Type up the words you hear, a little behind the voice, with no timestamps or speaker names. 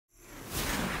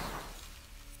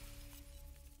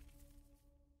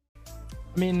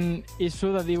I mean, it's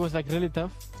true that it was like really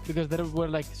tough because there were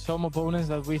like some opponents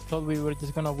that we thought we were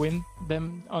just gonna win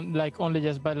them on like only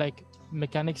just by like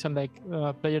mechanics and like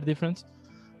player difference,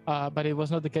 but it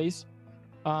was not the case.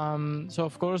 So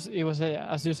of course it was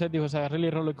as you said, it was a really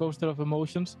roller coaster of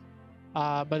emotions,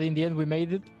 but in the end we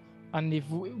made it. And if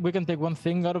we can take one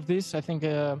thing out of this, I think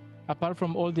apart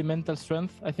from all the mental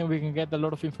strength, I think we can get a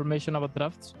lot of information about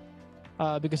drafts,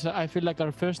 because I feel like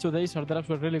our first 2 days our drafts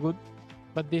were really good,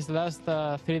 but these last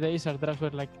 3 days our drafts were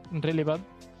like really bad.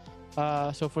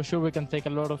 So for sure we can take a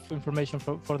lot of information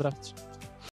for drafts.